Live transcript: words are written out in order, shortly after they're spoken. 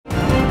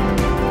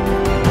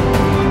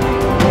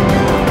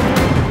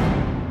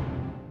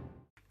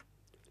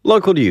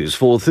Local news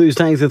for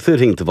Thursday the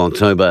 13th of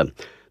October.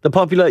 The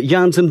popular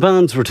Yarns and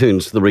Barns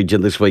returns to the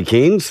region this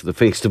weekend. The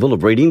Festival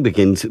of Reading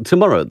begins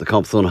tomorrow at the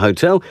Copthorne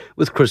Hotel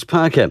with Chris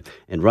Parker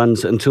and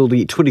runs until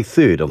the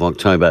 23rd of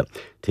October.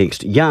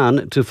 Text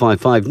YARN to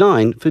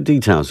 559 for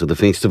details of the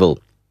festival.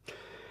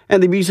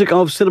 And the music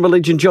of cinema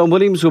legend John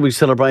Williams will be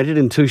celebrated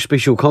in two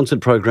special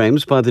concert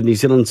programs by the New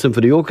Zealand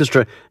Symphony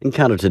Orchestra in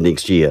Carterton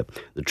next year.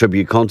 The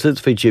tribute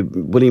concerts feature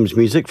Williams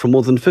music from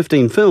more than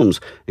 15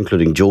 films,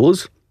 including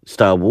Jaws,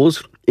 Star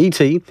Wars,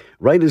 E.T.,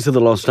 Raiders of the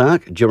Lost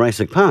Ark,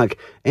 Jurassic Park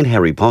and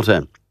Harry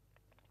Potter.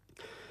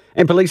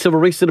 And police have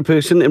arrested a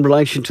person in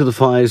relation to the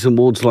fires in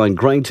Wards Line,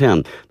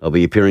 Greytown. They'll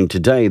be appearing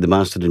today at the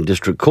Masterton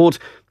District Court,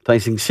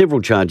 facing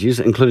several charges,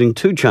 including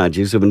 2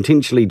 charges of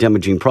intentionally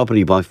damaging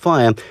property by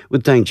fire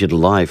with danger to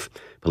life.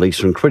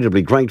 Police are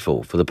incredibly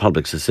grateful for the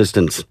public's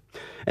assistance.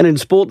 And in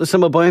sport, the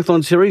Summer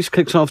Biathlon Series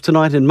kicks off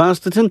tonight in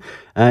Masterton.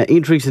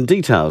 Entries and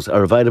details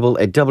are available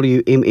at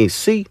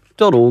wmsc.org.nz.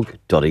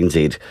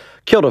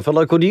 Kia ora for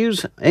local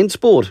news and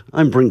sport.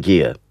 I'm Brent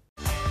Gare.